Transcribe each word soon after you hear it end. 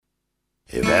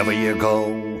If ever you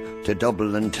go to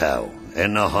Dublin Town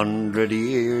in 100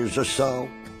 years or so,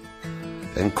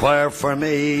 inquire for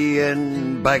me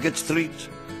in Bagot Street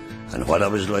and what I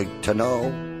was like to know.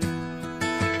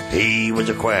 He was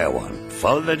a queer one,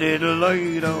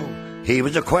 follow-diddle-I-do. He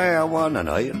was a queer one, and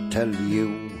I'll tell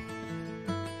you.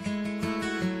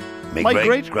 My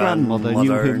great-grandmother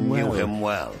knew him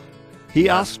well. He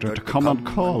asked her to come and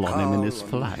call on him in his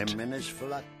flat.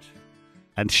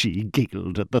 And she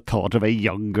giggled at the thought of a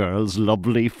young girl's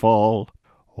lovely fall.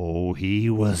 Oh, he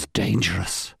was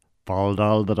dangerous, falled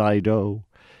all that I do.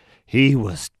 He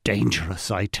was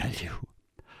dangerous, I tell you.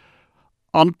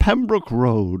 On Pembroke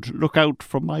Road, look out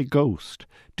for my ghost,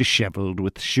 dishevelled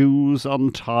with shoes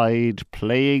untied,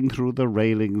 playing through the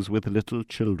railings with little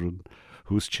children,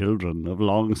 whose children have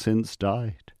long since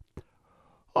died.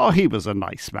 Oh, he was a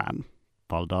nice man,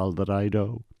 falled all that I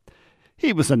do.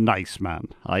 He was a nice man,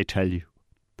 I tell you.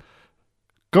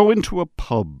 Go into a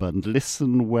pub and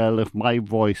listen well if my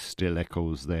voice still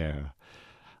echoes there.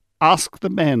 Ask the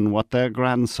men what their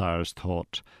grandsires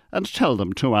thought, and tell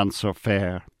them to answer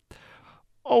fair.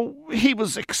 Oh, he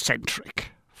was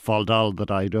eccentric, falled all that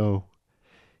I do.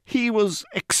 He was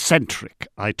eccentric,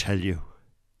 I tell you.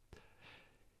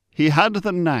 He had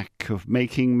the knack of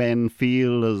making men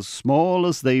feel as small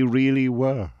as they really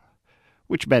were,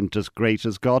 which meant as great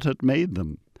as God had made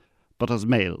them, but as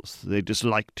males they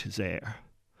disliked his air.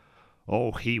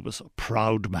 Oh, he was a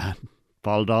proud man,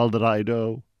 falled all that I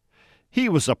do. He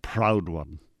was a proud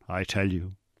one, I tell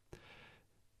you.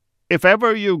 If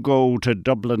ever you go to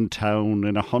Dublin Town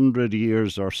in 100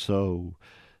 years or so,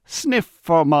 sniff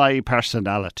for my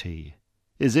personality.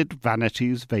 Is it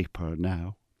vanity's vapour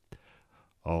now?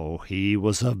 Oh, he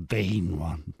was a vain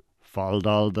one, falled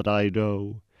all that I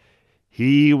do.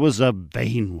 He was a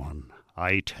vain one,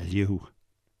 I tell you.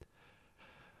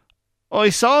 I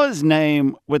saw his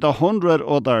name with 100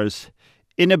 others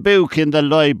in a book in the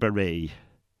library.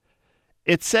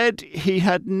 It said he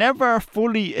had never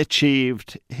fully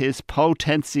achieved his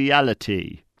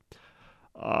potentiality.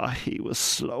 He was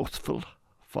slothful,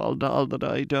 falled all that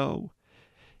I do.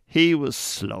 He was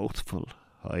slothful,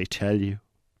 I tell you.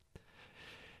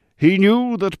 He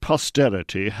knew that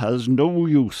posterity has no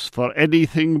use for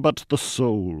anything but the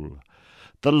soul,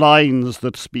 the lines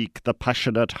that speak the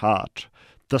passionate heart,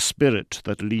 the spirit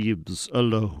that leaves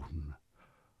alone.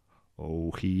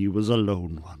 Oh, he was a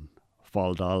lone one,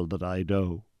 falled all that I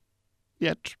do.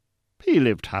 Yet he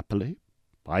lived happily,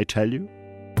 I tell you.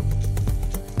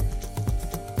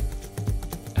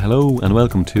 Hello and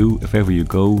welcome to If Ever You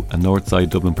Go, a Northside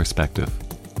Dublin perspective.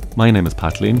 My name is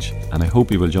Pat Lynch and I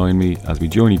hope you will join me as we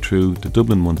journey through the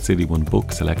Dublin One City One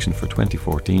book selection for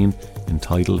 2014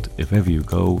 entitled If Ever You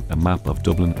Go, a Map of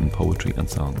Dublin in Poetry and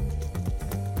Song.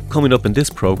 Coming up in this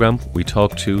programme, we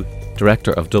talk to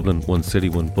Director of Dublin One City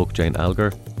One book Jane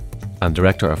Alger and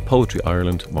Director of Poetry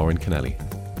Ireland Maureen Kennelly.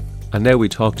 And now we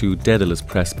talk to Dedalus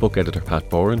Press book editor Pat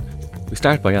Boran. We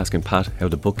start by asking Pat how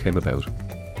the book came about.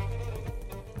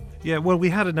 Yeah, well, we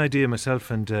had an idea, myself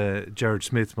and Gerard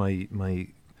Smyth, my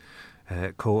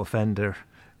co-offender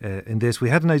in this. We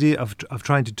had an idea of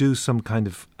trying to do some kind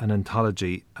of an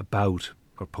anthology about,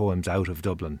 or poems out of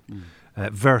Dublin,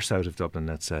 verse out of Dublin,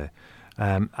 let's say.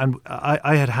 And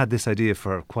I had this idea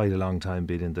for quite a long time,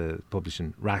 being in the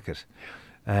publishing racket.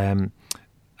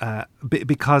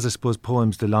 Because I suppose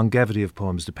poems, the longevity of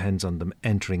poems depends on them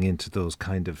entering into those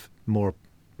kind of more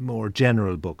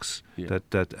general books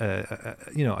that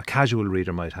a casual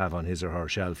reader might have on his or her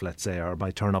shelf, let's say, or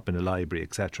might turn up in a library,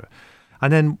 etc.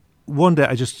 And then one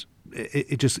day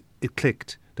it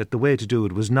clicked that the way to do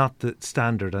it was not the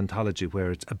standard anthology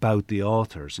where it's about the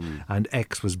authors and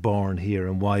X was born here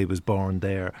and Y was born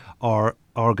there, or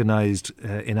organised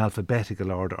in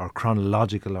alphabetical order or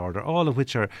chronological order, all of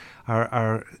which all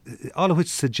of which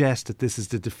suggest that this is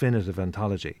the definitive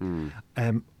anthology.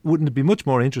 Wouldn't it be much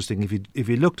more interesting if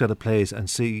you looked at a place and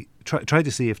try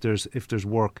to see if there's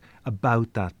work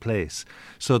about that place,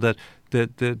 so that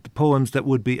the poems that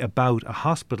would be about a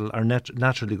hospital are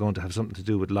naturally going to have something to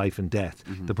do with life and death.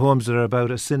 Mm-hmm. The poems that are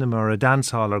about a cinema or a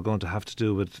dance hall are going to have to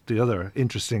do with the other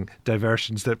interesting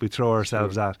diversions that we throw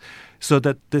ourselves at. So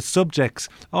that the subjects,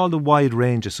 all the wide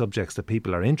range of subjects that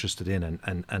people are interested in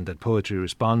and that poetry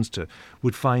responds to,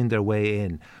 would find their way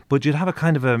in. But you'd have a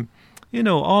kind of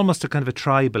almost a kind of a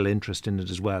tribal interest in it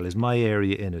as well. Is my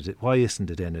area in it? Why isn't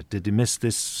it in it? Did you miss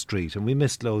this street? And we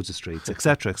missed loads of streets,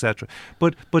 etc., etc.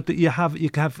 But you have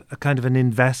a kind of an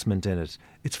investment in it.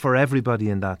 It's for everybody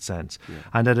in that sense,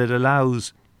 and that it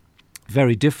allows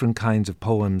very different kinds of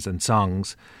poems and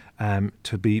songs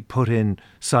to be put in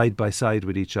side by side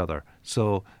with each other.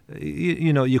 So,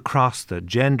 you cross the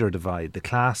gender divide, the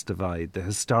class divide, the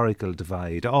historical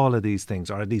divide, all of these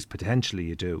things, or at least potentially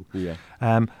you do. Yeah.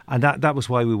 And that was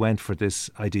why we went for this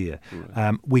idea.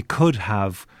 Right. We could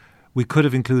have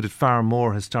included far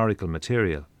more historical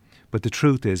material. But the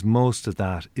truth is, most of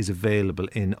that is available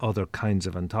in other kinds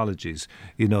of anthologies,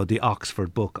 the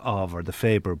Oxford Book of or the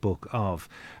Faber Book of.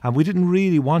 And we didn't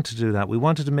really want to do that. We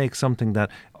wanted to make something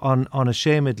that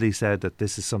unashamedly said that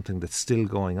this is something that's still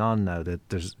going on now, that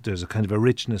there's a kind of a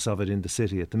richness of it in the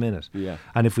city at the minute. Yeah.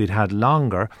 And if we'd had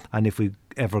longer, and if we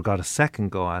ever got a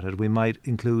second go at it, we might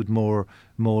include more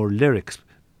lyrics,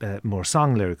 more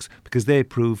song lyrics, because they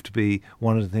proved to be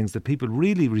one of the things that people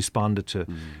really responded to,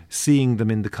 seeing them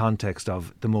in the context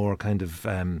of the more kind of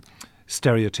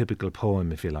stereotypical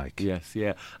poem, if you like. Yes,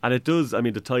 yeah. And it does, the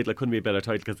title, it couldn't be a better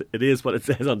title, because it is what it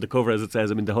says on the cover, as it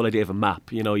says. The whole idea of a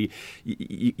map, you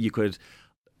could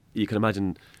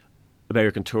imagine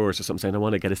American tourists or something saying, I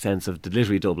want to get a sense of the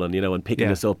literary Dublin, and picking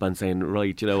this up and saying,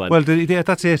 right, And well, that's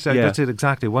it. Yeah. That's it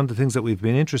exactly. One of the things that we've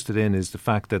been interested in is the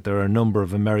fact that there are a number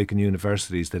of American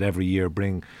universities that every year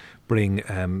bring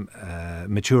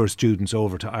mature students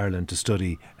over to Ireland to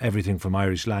study everything from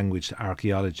Irish language to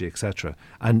archaeology, etc.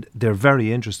 And they're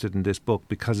very interested in this book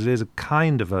because it is a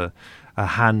kind of a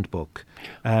handbook,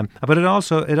 but it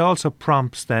also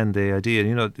prompts then the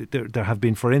idea. There have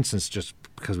been, for instance, just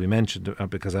because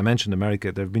I mentioned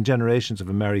America, there have been generations of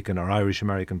American or Irish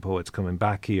American poets coming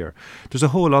back here. There's a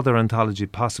whole other anthology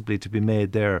possibly to be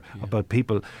made there about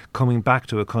people coming back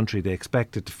to a country they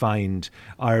expected to find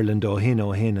Ireland O'Hin,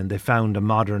 and they found a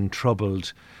modern,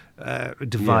 troubled,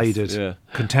 divided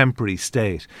contemporary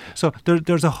state. So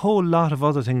there's a whole lot of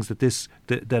other things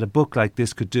that a book like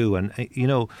this could do. And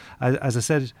as I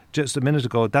said just a minute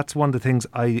ago, that's one of the things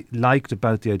I liked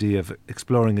about the idea of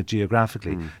exploring it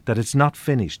geographically, that it's not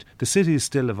finished. The city is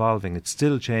still evolving, it's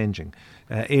still changing.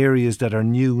 Areas that are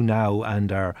new now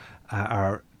and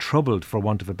are troubled, for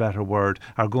want of a better word,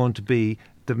 are going to be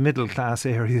the middle class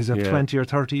areas of 20 or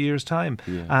 30 years' time.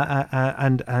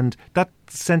 And that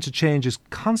sense of change is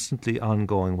constantly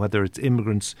ongoing, whether it's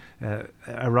immigrants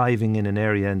arriving in an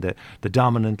area and the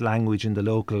dominant language in the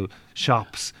local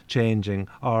shops changing,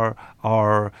 or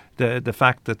the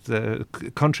fact that the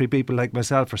country people like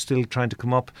myself are still trying to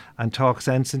come up and talk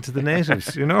sense into the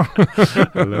natives, I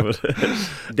love it.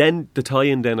 Then the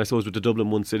tie-in then, I suppose, with the Dublin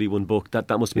One City, One Book, that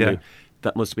must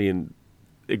be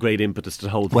a great impetus to the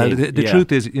whole thing. Well, the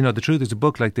truth is, a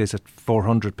book like this at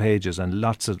 400 pages and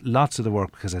lots of the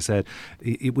work, because I said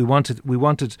we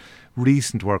wanted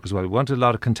recent work as well. We wanted a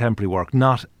lot of contemporary work,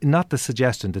 not the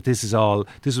suggestion that this was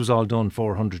all done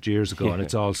 400 years ago and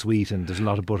it's all sweet and there's a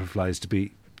lot of butterflies to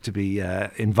be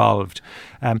involved.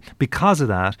 Because of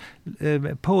that,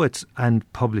 poets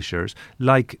and publishers,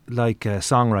 like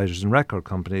songwriters and record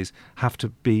companies, have to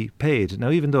be paid. Now,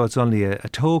 even though it's only a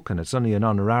token, it's only an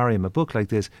honorarium, a book like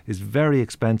this is very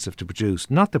expensive to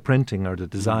produce. Not the printing or the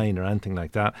design or anything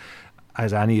like that.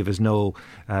 As any of us know,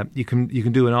 you can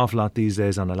do an awful lot these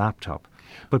days on a laptop.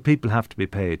 But people have to be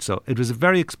paid. So it was a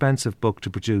very expensive book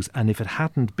to produce, and if it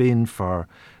hadn't been for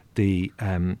the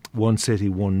One City,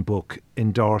 One Book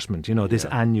endorsement, this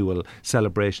annual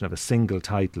celebration of a single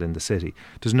title in the city,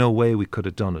 there's no way we could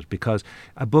have done it, because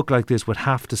a book like this would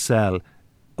have to sell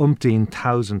umpteen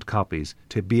thousand copies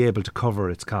to be able to cover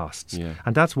its costs.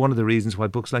 And that's one of the reasons why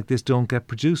books like this don't get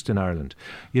produced in Ireland.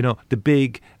 The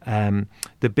big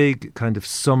kind of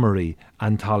summary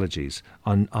anthologies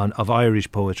of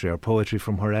Irish poetry or poetry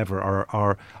from wherever,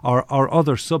 or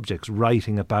other subjects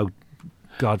writing about,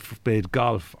 God forbid,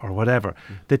 golf or whatever,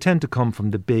 they tend to come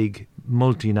from the big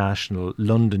multinational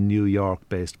London, New York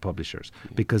based publishers,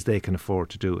 because they can afford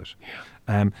to do it.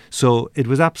 So it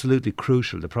was absolutely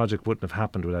crucial. The project wouldn't have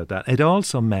happened without that. It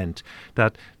also meant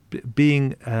that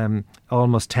being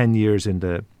almost 10 years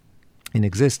in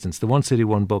existence, the One City,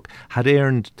 One Book had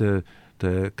earned the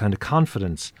kind of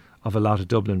confidence of a lot of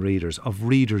Dublin readers, of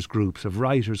readers groups, of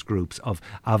writers groups, of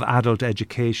adult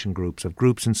education groups, of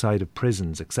groups inside of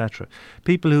prisons, etc.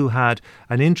 People who had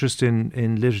an interest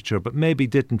in literature but maybe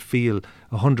didn't feel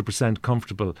 100%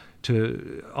 comfortable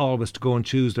to go and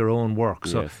choose their own work.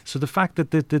 So the fact that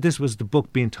this was the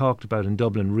book being talked about in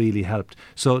Dublin really helped.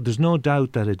 So there's no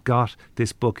doubt that it got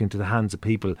this book into the hands of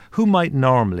people who might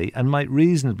normally and might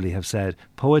reasonably have said,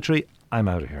 poetry, I'm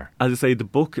out of here. As I say, the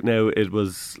book now, it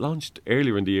was launched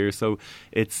earlier in the year, so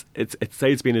it's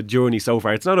been a journey so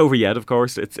far. It's not over yet, of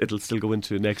course. It'll still go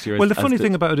into next year. Well, the funny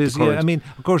thing about it is,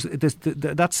 of course,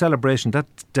 that celebration, that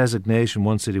designation,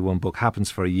 One City, One Book, happens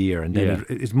for a year, and then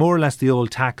it's more or less the old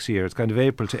tax year. It's kind of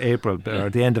April to April, or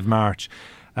the end of March.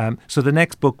 So the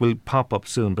next book will pop up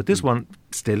soon, but this one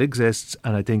still exists,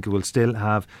 and I think it will still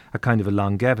have a kind of a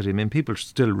longevity. I mean, people are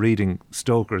still reading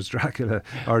Stoker's Dracula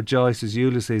or Joyce's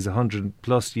Ulysses 100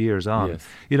 plus years on. Yes.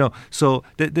 You know, so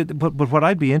but what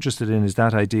I'd be interested in is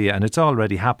that idea, and it's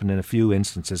already happened in a few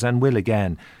instances, and will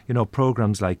again. You know,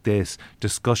 programs like this,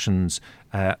 discussions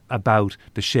about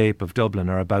the shape of Dublin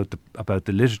or about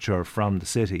the literature from the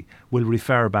city will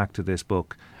refer back to this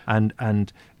book, and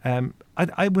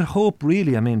I would hope,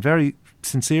 really, I mean, very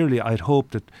sincerely, I'd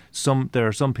hope that there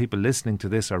are some people listening to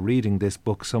this or reading this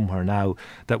book somewhere now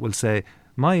that will say,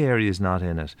 my area is not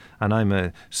in it, and I'm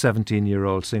a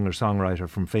 17-year-old singer-songwriter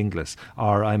from Finglas,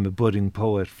 or I'm a budding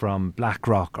poet from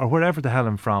Blackrock, or wherever the hell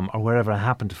I'm from, or wherever I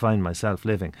happen to find myself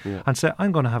living, and say,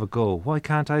 I'm going to have a go. Why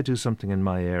can't I do something in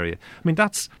my area? I mean,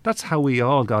 that's how we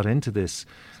all got into this,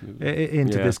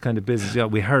 this kind of business. Yeah,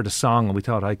 we heard a song and we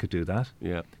thought, I could do that.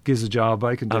 Yeah, gives a job,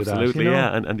 I can do that. Absolutely, you know?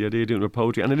 yeah, and the idea of doing with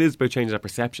poetry, and it is about changing that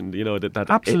perception. You know, that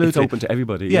absolutely. It's open to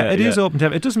everybody. Yeah, it is open to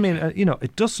everybody. It doesn't mean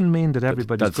it doesn't mean that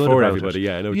everybody's that's good for about everybody. it.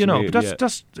 Yeah, I know what you know, mean. but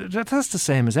that's the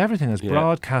same as everything, as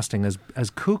broadcasting, as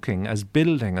cooking, as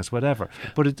building, as whatever.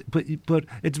 But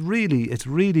it's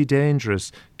really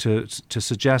dangerous to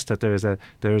suggest that there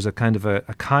is a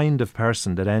kind of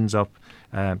person that ends up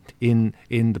in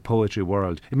the poetry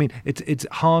world. I mean, it's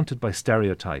haunted by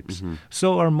stereotypes. Mm-hmm.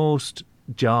 So are most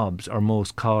jobs, or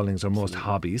most callings, or most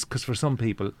hobbies, because for some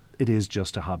people it is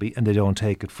just a hobby and they don't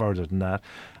take it further than that,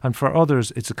 and for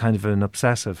others it's a kind of an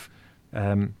obsessive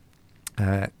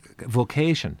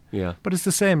vocation. Yeah. But it's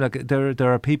the same. Like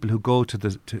there are people who go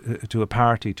to a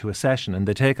party, to a session, and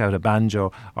they take out a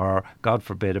banjo or, God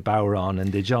forbid, a Boran,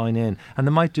 and they join in, and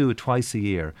they might do it twice a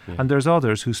year. Yeah. And there's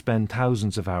others who spend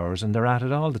thousands of hours and they're at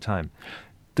it all the time.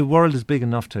 The world is big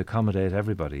enough to accommodate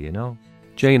everybody, you know.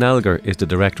 Jane Alger is the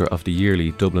director of the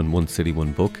yearly Dublin One City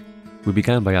One Book. We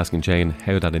began by asking Jane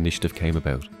how that initiative came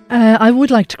about. I would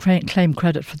like to claim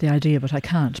credit for the idea, but I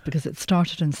can't, because it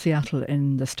started in Seattle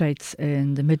in the States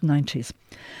in the mid-90s,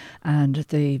 and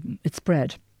it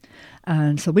spread.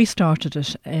 And so we started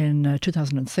it in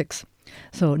 2006.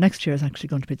 So next year is actually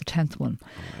going to be the 10th one.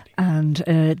 And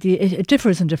it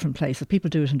differs in different places. People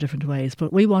do it in different ways.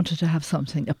 But we wanted to have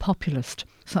something, a populist,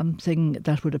 something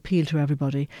that would appeal to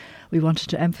everybody. We wanted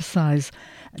to emphasise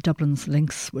Dublin's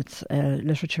links with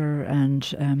literature and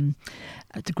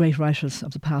the great writers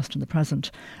of the past and the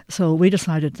present. So we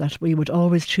decided that we would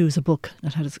always choose a book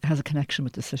that has a connection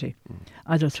with the city,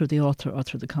 either through the author or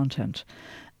through the content.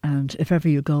 And If Ever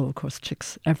You Go, of course,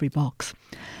 ticks every box.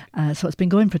 So it's been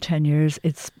going for 10 years.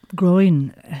 It's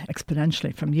growing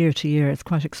exponentially from year to year. It's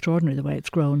quite extraordinary the way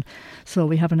it's grown. So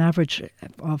we have an average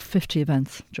of 50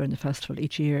 events during the festival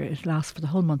each year. It lasts for the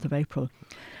whole month of April.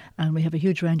 And we have a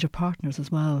huge range of partners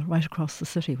as well, right across the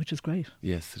city, which is great.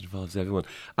 Yes, it involves everyone.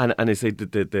 And I say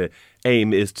the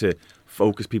aim is to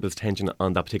focus people's attention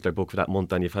on that particular book for that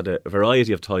month, and you've had a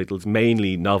variety of titles,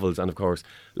 mainly novels, and of course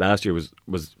last year was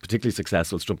particularly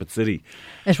successful, Strumpet City.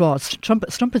 It was.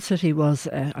 Strumpet City was,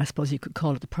 I suppose you could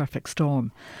call it the perfect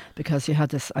storm, because you had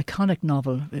this iconic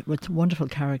novel with wonderful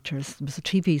characters. It was a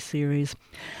TV series,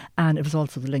 and it was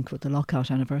also the link with the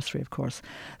lockout anniversary, of course.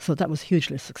 So that was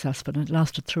hugely successful, and it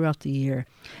lasted throughout the year.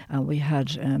 We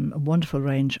had a wonderful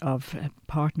range of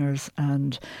partners,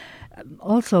 and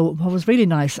also what was really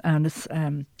nice, and it's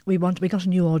we got a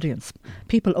new audience.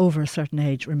 People over a certain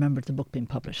age remembered the book being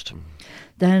published.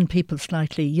 Then people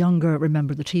slightly younger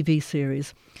remembered the TV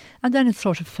series, and then it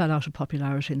sort of fell out of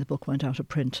popularity and the book went out of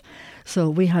print.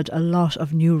 So we had a lot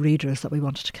of new readers that we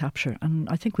wanted to capture, and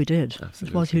I think we did. Absolutely.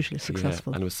 It was hugely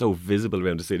successful. Yeah. And it was so visible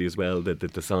around the city as well,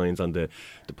 the signs on the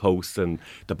posts and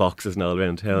the boxes and all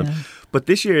around town. Yeah. But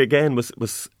this year again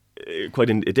was quite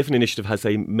a different initiative, has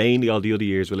say mainly all the other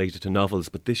years related to novels,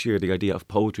 but this year the idea of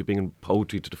poetry, bringing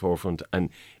poetry to the forefront, and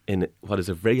in what is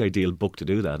a very ideal book to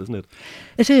do that, isn't it?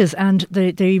 It is, and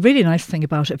the really nice thing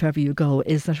about If Ever You Go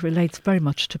is that it relates very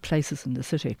much to places in the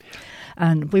city.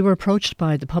 And we were approached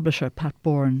by the publisher Pat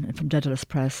Boran from Dedalus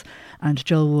Press, and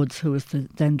Joe Woods, who was the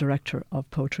then director of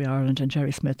Poetry Ireland, and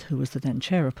Gerry Smyth, who was the then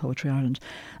chair of Poetry Ireland,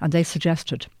 and they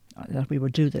suggested that we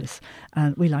would do this,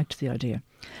 and we liked the idea.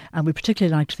 And we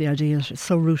particularly liked the idea that it's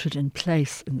so rooted in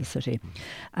place in the city.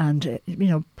 And,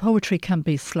 poetry can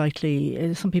be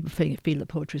slightly, some people feel that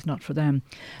poetry is not for them.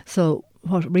 So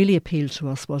what really appealed to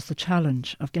us was the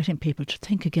challenge of getting people to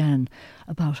think again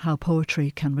about how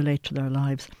poetry can relate to their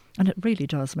lives. And it really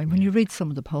does. I mean, when you read some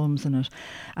of the poems in it,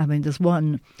 I mean, there's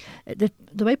one, the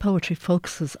way poetry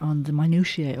focuses on the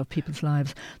minutiae of people's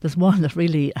lives, there's one that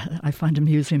really I find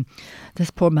amusing. This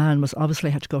poor man obviously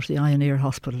had to go to the Eye and Ear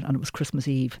Hospital, and it was Christmas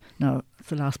Eve. Now, it's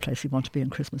the last place you want to be on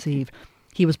Christmas Eve.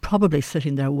 He was probably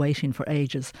sitting there waiting for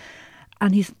ages,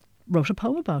 and he wrote a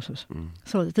poem about it.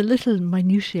 So the little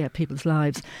minutiae of people's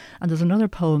lives. And there's another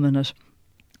poem in it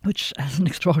which has an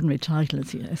extraordinary title.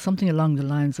 It's something along the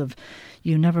lines of,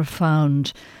 you never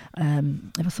found,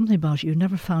 it was something about you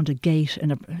never found a gate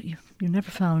you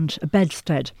never found a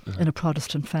bedstead in a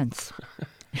Protestant fence.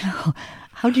 You know,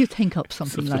 how do you think up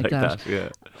something like that? Yeah.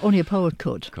 Only a poet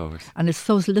could. Of course. And it's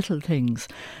those little things.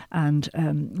 And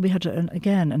we had,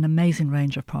 an amazing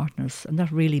range of partners, and that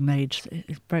really made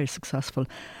it very successful.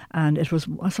 And it was,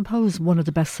 I suppose, one of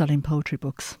the best-selling poetry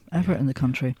books ever in the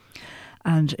country.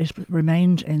 And it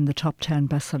remained in the top 10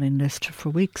 best-selling list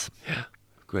for weeks. Yeah,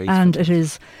 great. And it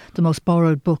is the most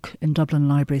borrowed book in Dublin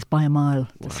libraries by a mile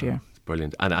this year.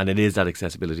 Brilliant. And it is that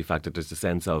accessibility factor. There's a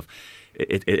sense of,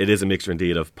 it is a mixture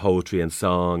indeed of poetry and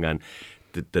song and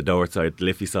the north side, the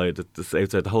Liffey side, the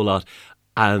south side, the whole lot,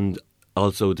 and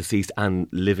also deceased and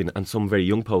living, and some very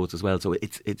young poets as well. So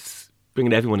it's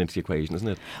bringing everyone into the equation, isn't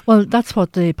it? Well, that's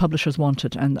what the publishers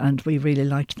wanted, and we really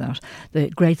liked that. The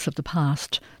greats of the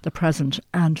past, the present,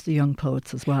 and the young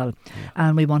poets as well. Yeah.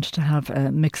 And we wanted to have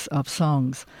a mix of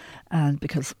songs. And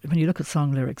because when you look at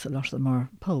song lyrics, a lot of them are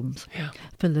poems. Yeah.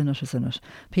 Phil Lynott is in it.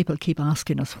 People keep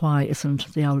asking us, why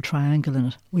isn't the old triangle in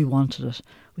it? We wanted it.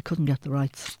 We couldn't get the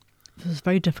rights. It was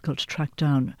very difficult to track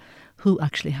down who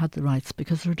actually had the rights,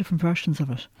 because there are different versions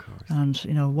of it. Of course.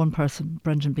 And, one person,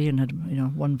 Brendan Behan,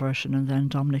 had, one version, and then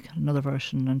Dominic another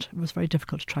version, and it was very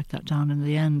difficult to track that down in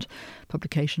the end.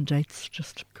 Publication dates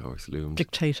just of course loomed.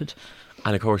 Dictated.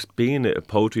 And of course, being a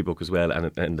poetry book as well,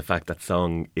 and the fact that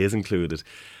song is included,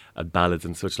 and ballads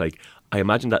and such like, I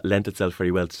imagine that lent itself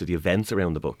very well to the events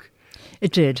around the book.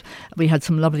 It did. We had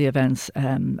some lovely events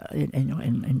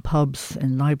in pubs,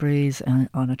 in libraries,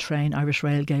 on a train. Irish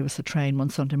Rail gave us a train one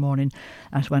Sunday morning,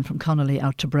 and it went from Connolly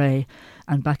out to Bray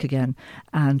and back again.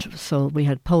 And so we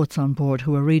had poets on board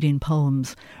who were reading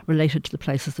poems related to the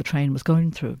places the train was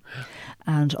going through.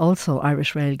 And also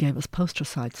Irish Rail gave us poster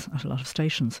sites at a lot of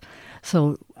stations.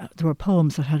 So there were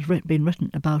poems that had been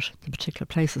written about the particular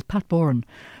places. Pat Boran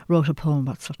wrote a poem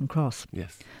about Sutton Cross.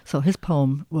 Yes. So his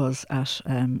poem was at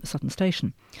Sutton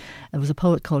Station. There was a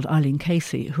poet called Eileen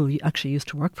Casey who actually used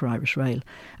to work for Irish Rail,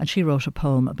 and she wrote a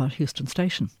poem about Heuston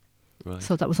Station. Right.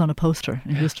 So that was on a poster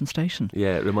in Heuston Station.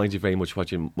 Yeah, it reminds you very much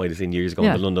what you might have seen years ago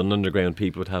Yeah. on the London Underground.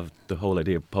 People would have the whole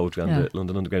idea of poetry on the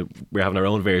London Underground. We're having our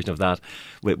own version of that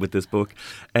with this book.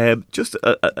 Just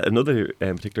another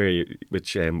particular area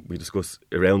which we discuss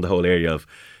around the whole area of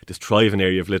this thriving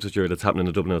area of literature that's happening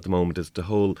in Dublin at the moment is the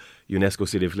whole UNESCO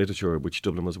City of Literature, which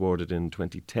Dublin was awarded in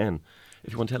 2010.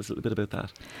 If you want to tell us a little bit about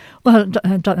that. Well,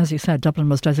 as you said, Dublin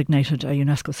was designated a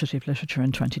UNESCO City of Literature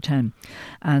in 2010.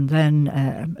 And then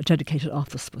a dedicated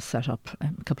office was set up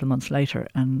a couple of months later,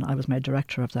 and I was made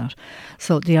director of that.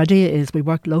 So the idea is we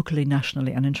work locally,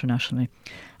 nationally and internationally.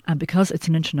 And because it's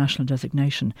an international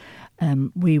designation,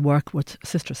 we work with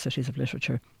sister cities of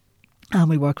literature. And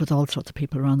we work with all sorts of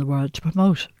people around the world to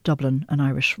promote Dublin and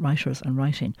Irish writers and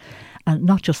writing, and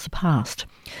not just the past.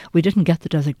 We didn't get the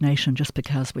designation just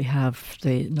because we have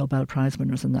the Nobel Prize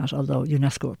winners and that, although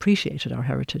UNESCO appreciated our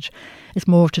heritage. It's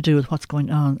more to do with what's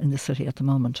going on in the city at the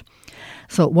moment.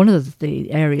 So one of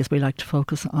the areas we like to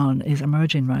focus on is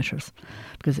emerging writers,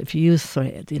 because if you use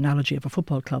the analogy of a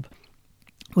football club,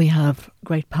 we have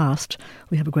great past,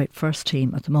 we have a great first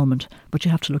team at the moment, but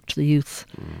you have to look to the youths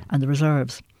and the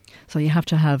reserves. So you have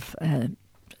to have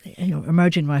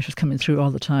emerging writers coming through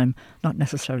all the time, not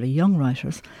necessarily young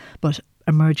writers, but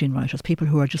emerging writers, people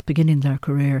who are just beginning their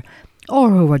career or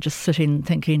who are just sitting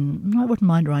thinking, I wouldn't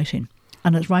mind writing.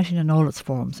 And it's writing in all its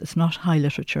forms. It's not high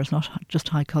literature, it's not just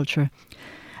high culture.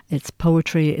 It's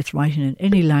poetry, it's writing in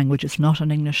any language. It's not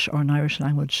an English or an Irish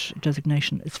language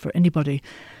designation. It's for anybody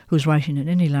who's writing in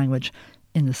any language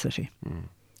in the city.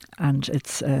 And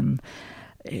it's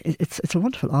a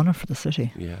wonderful honour for the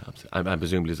city. Yeah, absolutely. And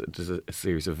presumably there's a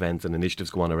series of events and initiatives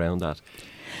go on around that.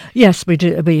 Yes, we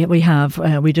do.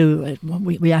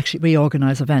 We actually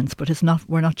organise events, but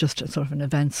we're not just sort of an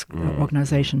events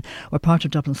organisation. We're part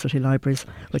of Dublin City Libraries,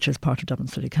 which is part of Dublin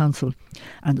City Council,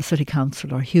 and the City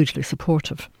Council are hugely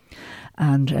supportive,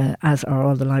 and as are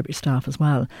all the library staff as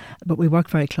well. But we work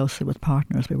very closely with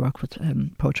partners. We work with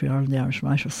Poetry Ireland, the Irish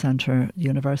Writers' Centre,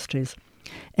 universities.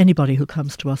 Anybody who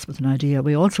comes to us with an idea.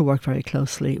 We also work very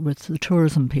closely with the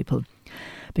tourism people,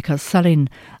 because selling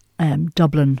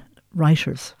Dublin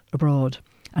writers abroad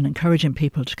and encouraging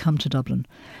people to come to Dublin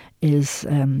is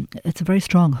it's a very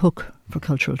strong hook for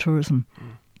cultural tourism.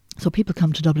 So people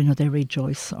come to Dublin, they read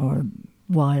Joyce or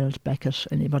Wilde, Beckett,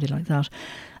 anybody like that,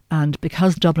 and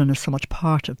because Dublin is so much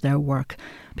part of their work,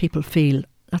 people feel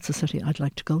that's a city I'd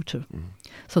like to go to.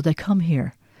 So they come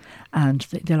here. and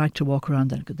they like to walk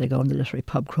around. They go on the literary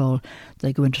pub crawl.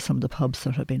 They go into some of the pubs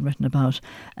that have been written about.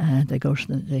 They go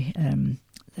to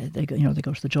they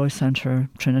go to the Joy Centre,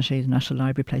 Trinity, the National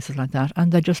Library, places like that,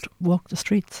 and they just walk the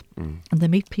streets and they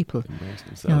meet people. Immerse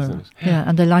themselves in it. Yeah,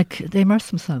 and they immerse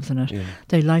themselves in it. Yeah.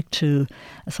 They like to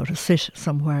sort of sit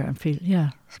somewhere and feel,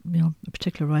 a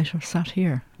particular writer sat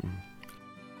here.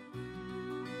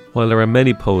 While there are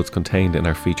many poets contained in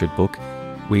our featured book,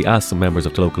 we asked some members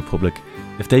of the local public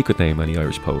if they could name any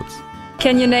Irish poets.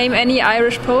 Can you name any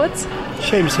Irish poets?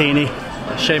 Seamus Heaney.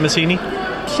 Seamus Heaney.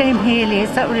 Shane Healy,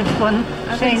 is that what it's one?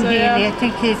 Shane Healy, I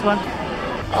think he's one.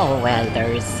 Oh, well,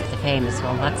 there's the famous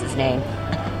one, what's his name?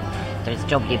 There's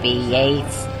W.B.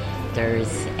 Yeats,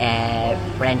 there's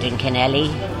Brendan Kennelly.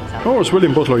 Oh, it's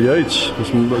William Butler Yeats,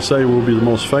 who I say will be the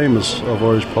most famous of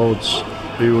Irish poets.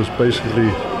 He was basically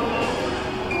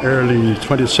early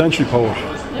 20th century poet,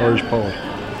 Irish poet.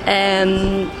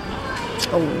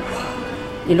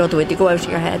 You know the way they go out of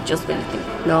your head, just when you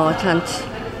think, no, I can't.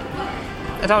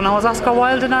 I don't know, is Oscar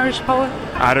Wilde an Irish poet?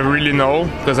 I don't really know,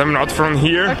 because I'm not from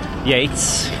here.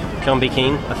 Yeats, John B.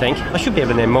 Keane, I think. I should be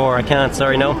able to name more, I can't,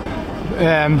 sorry, no.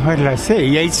 What did I say?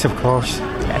 Yeats, of course.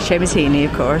 Seamus Heaney,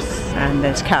 of course, and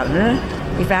there's Kavanagh.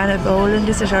 Ivana Boland,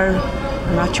 is it her?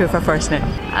 I'm not sure of her first name.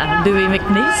 Louis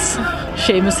McNeice,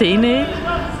 Seamus Heaney,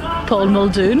 Paul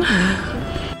Muldoon.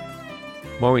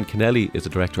 Maureen Kennelly is the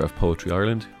Director of Poetry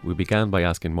Ireland. We began by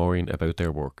asking Maureen about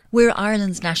their work. We're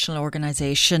Ireland's national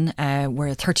organisation. We're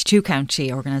a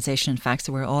 32-county organisation, in fact,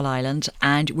 so we're all Ireland.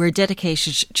 And we're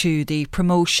dedicated to the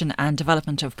promotion and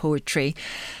development of poetry.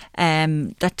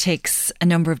 That takes a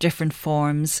number of different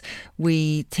forms.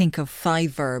 We think of 5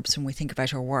 verbs when we think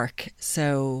about our work.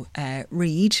 So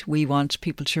read, we want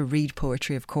people to read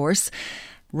poetry, of course.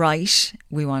 Write,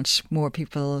 we want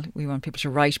people to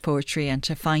write poetry and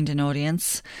to find an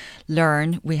audience.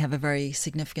 Learn, we have a very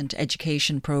significant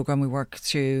education programme. We work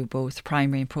through both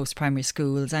primary and post-primary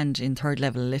schools and in third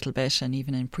level a little bit and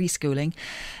even in preschooling.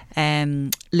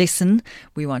 Listen,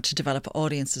 we want to develop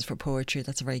audiences for poetry.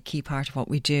 That's a very key part of what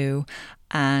we do.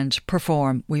 And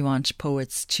perform, we want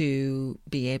poets to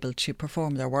be able to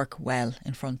perform their work well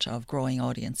in front of growing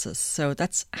audiences. So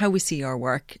that's how we see our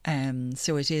work.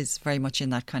 So it is very much in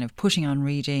that kind of putting on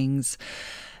readings,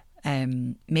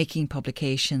 making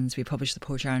publications. We publish the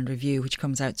Poetry Ireland Review, which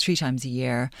comes out 3 times a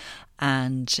year,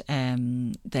 and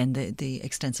then the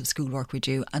extensive schoolwork we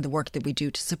do and the work that we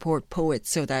do to support poets,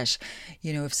 so that,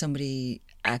 if somebody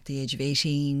at the age of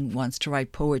 18 wants to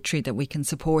write poetry, that we can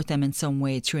support them in some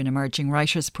way through an emerging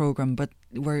writers programme. But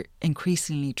we're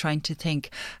increasingly trying to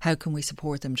think, how can we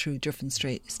support them through different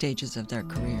stages of their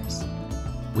careers?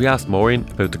 We asked Maureen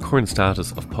about the current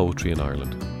status of poetry in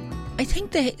Ireland. I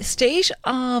think the state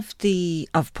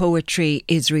of poetry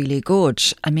is really good.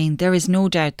 I mean, there is no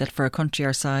doubt that for a country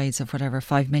our size of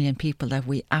 5 million people, that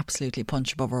we absolutely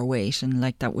punch above our weight, and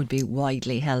that would be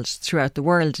widely held throughout the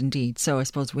world indeed. So I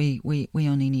suppose we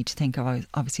only need to think of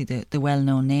obviously the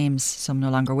well-known names, some no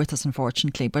longer with us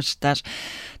unfortunately, but that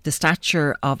the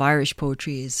stature of Irish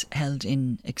poetry is held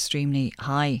in extremely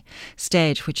high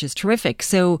stead, which is terrific.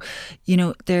 So,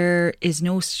 there is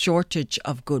no shortage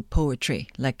of good poetry.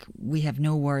 We have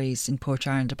no worries in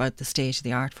Poetry Ireland about the state of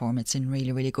the art form. It's in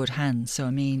really, really good hands. So, I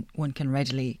mean, one can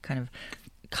readily kind of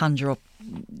conjure up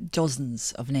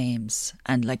dozens of names,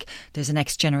 and there's a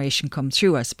next generation come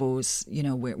through. I suppose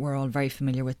we're all very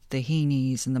familiar with the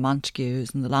Heeneys and the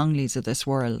Montagues and the Longleys of this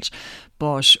world,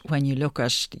 but when you look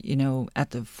at at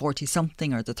the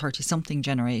 40-something or the 30-something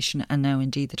generation, and now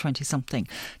indeed the 20-something,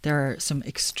 there are some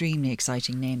extremely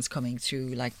exciting names coming through,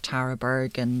 like Tara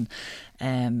Berg and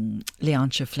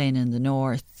Leontia Flynn in the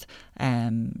north,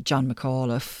 John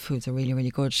McAuliffe, who's a really, really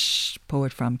good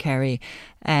poet from Kerry.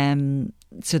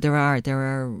 So there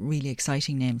are really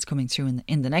exciting names coming through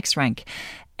in the next rank.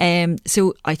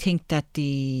 So I think that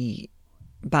the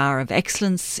bar of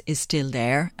excellence is still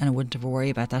there, and I wouldn't have a worry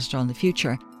about that at all in the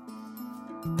future.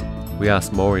 We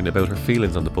asked Maureen about her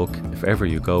feelings on the book If Ever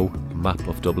You Go, a Map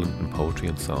of Dublin in Poetry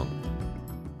and Song.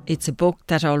 It's a book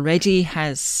that already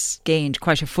has gained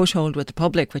quite a foothold with the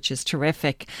public, which is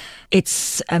terrific.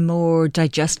 It's a more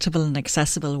digestible and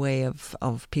accessible way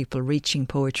of people reaching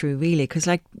poetry, really, because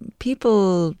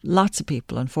lots of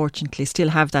people unfortunately still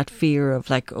have that fear of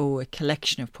a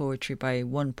collection of poetry by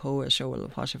one poet. Oh,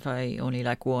 well, what if I only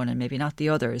like one and maybe not the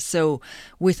others? So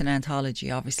with an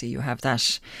anthology, obviously you have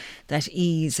that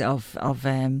ease of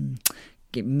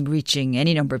reaching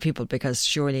any number of people, because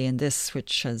surely in this,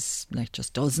 which has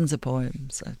just dozens of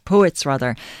poets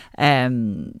rather,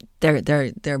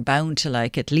 they're bound to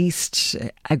at least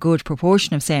a good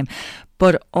proportion of same.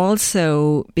 But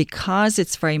also because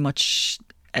it's very much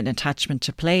an attachment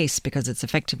to place, because it's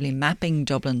effectively mapping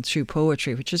Dublin through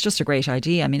poetry, which is just a great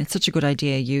idea. I mean, it's such a good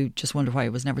idea. You just wonder why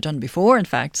it was never done before, in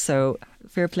fact. So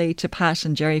fair play to Pat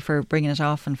and Gerry for bringing it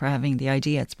off and for having the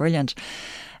idea. It's brilliant.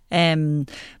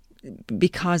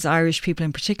 Because Irish people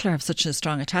in particular have such a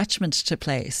strong attachment to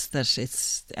place that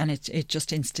it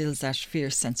just instills that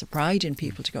fierce sense of pride in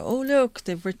people to go, oh look,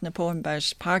 they've written a poem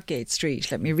about Parkgate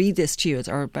Street, let me read this to you,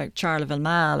 or about Charleville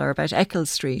Mall, or about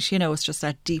Eccles Street. You know, it's just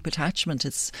that deep attachment.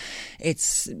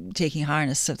 It's taking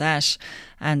harness of that,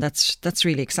 and that's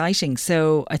really exciting.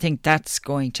 So I think that's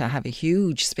going to have a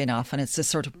huge spin-off, and it's a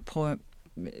sort of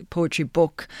poetry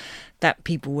book that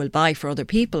people will buy for other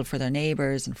people, for their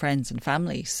neighbours and friends and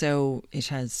family. So it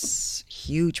has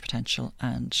huge potential,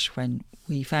 and when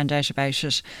we found out about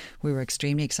it, we were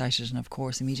extremely excited and of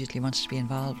course immediately wanted to be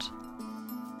involved.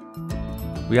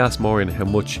 We asked Maureen how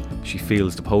much she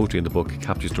feels the poetry in the book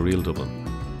captures the real Dublin.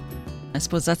 I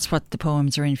suppose that's what the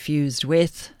poems are infused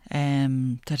with.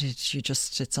 That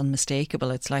it's unmistakable.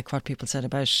 It's like what people said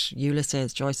about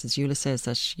Ulysses, Joyce's Ulysses,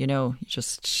 that, you know, you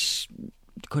just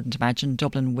couldn't imagine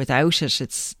Dublin without it.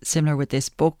 It's similar with this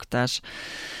book, that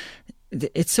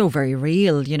it's so very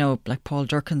real, you know, like Paul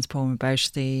Durcan's poem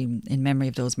about in memory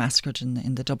of those massacred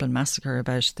in the Dublin massacre,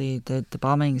 about the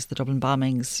bombings, the Dublin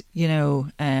bombings, you know,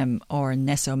 or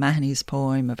Ness O'Mahony's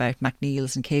poem about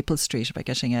MacNeil's and Capel Street, about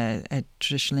getting a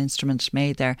traditional instrument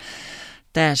made there.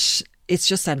 That it's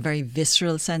just that very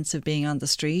visceral sense of being on the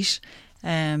street.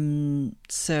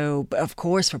 So, of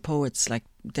course, for poets, like,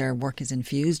 their work is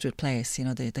infused with place. You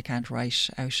know, they can't write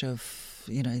out of,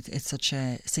 you know, it's such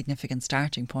a significant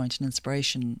starting point and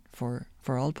inspiration for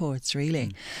all poets,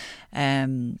 really.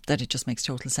 That it just makes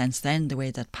total sense then, the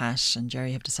way that Pat and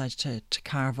Gerry have decided to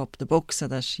carve up the book, so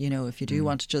that, you know, if you do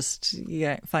want to just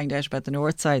find out about the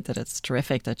Northside, that it's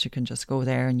terrific, that you can just go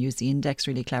there and use the index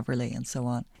really cleverly and so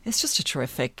on. It's just a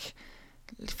terrific...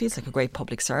 It feels like a great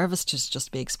public service to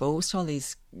just be exposed to all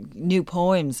these new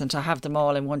poems and to have them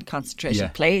all in one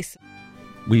concentrated place.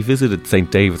 We visited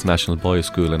St Davids National Boys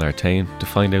School in Artane to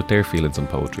find out their feelings on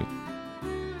poetry.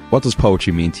 What does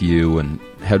poetry mean to you, and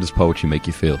how does poetry make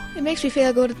you feel? It makes me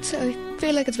feel good. I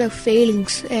feel like it's about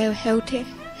feelings, how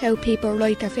people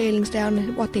write their feelings down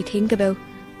and what they think about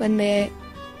when they're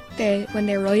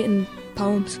writing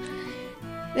poems.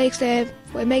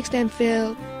 It makes them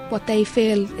feel what they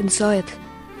feel inside.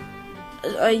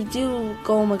 I do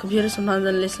go on my computer sometimes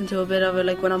and listen to a bit of it,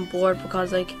 like when I'm bored,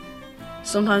 because like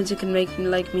sometimes it can make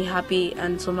me happy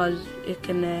and sometimes it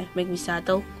can make me sad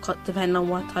though, depending on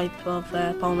what type of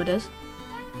poem it is.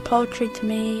 Poetry to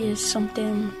me is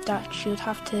something that you'd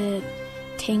have to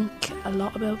think a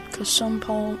lot about, because some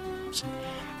poems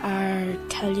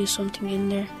tell you something in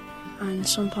there, and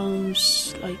some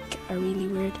poems are really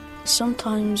weird.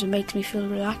 Sometimes it makes me feel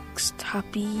relaxed,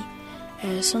 happy.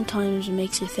 Sometimes it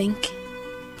makes you think.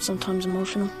 Sometimes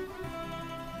emotional.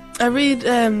 I read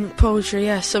poetry,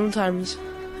 yes, sometimes.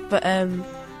 But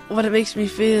what it makes me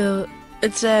feel,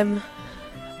 it's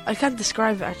I can't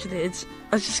describe it actually.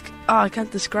 I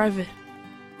can't describe it.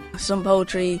 Some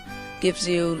poetry gives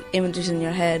you images in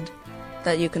your head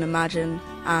that you can imagine,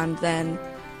 and then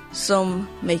some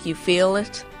make you feel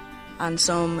it, and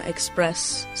some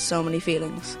express so many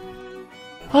feelings.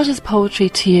 What is poetry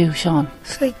to you, Sean?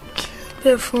 It's like a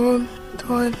bit of fun,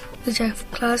 time with your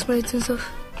classmates and stuff.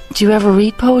 Do you ever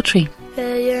read poetry?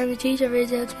 Yeah, my teacher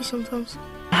reads it out to me sometimes.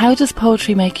 How does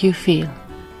poetry make you feel?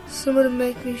 Some of them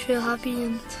make me feel happy,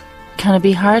 and... Can it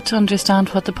be hard to understand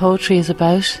what the poetry is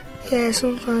about? Yeah,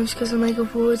 sometimes, because I make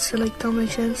up words that don't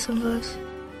make sense sometimes.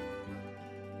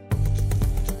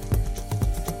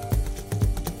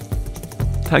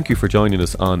 Thank you for joining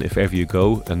us on If Ever You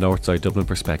Go, a Northside Dublin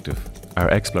perspective, our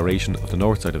exploration of the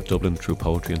north side of Dublin through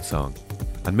poetry and song.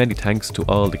 And many thanks to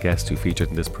all the guests who featured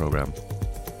in this programme.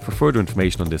 For further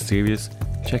information on this series,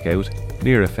 check out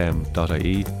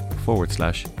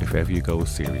nearfm.ie/If Ever You Go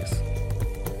series.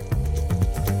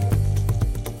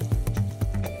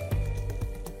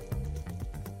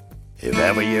 If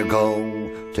ever you go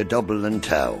to Dublin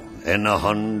Town in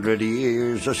 100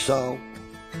 years or so,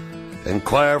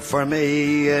 inquire for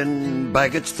me in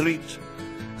Bagot Street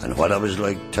and what I was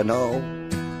like to know.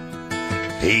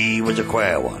 He was a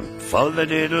queer one,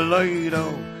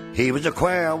 Follow-diddle-lido. He was a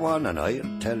queer one, and I'll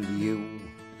tell you.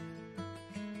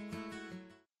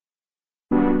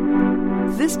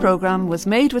 This programme was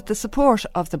made with the support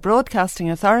of the Broadcasting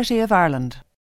Authority of Ireland.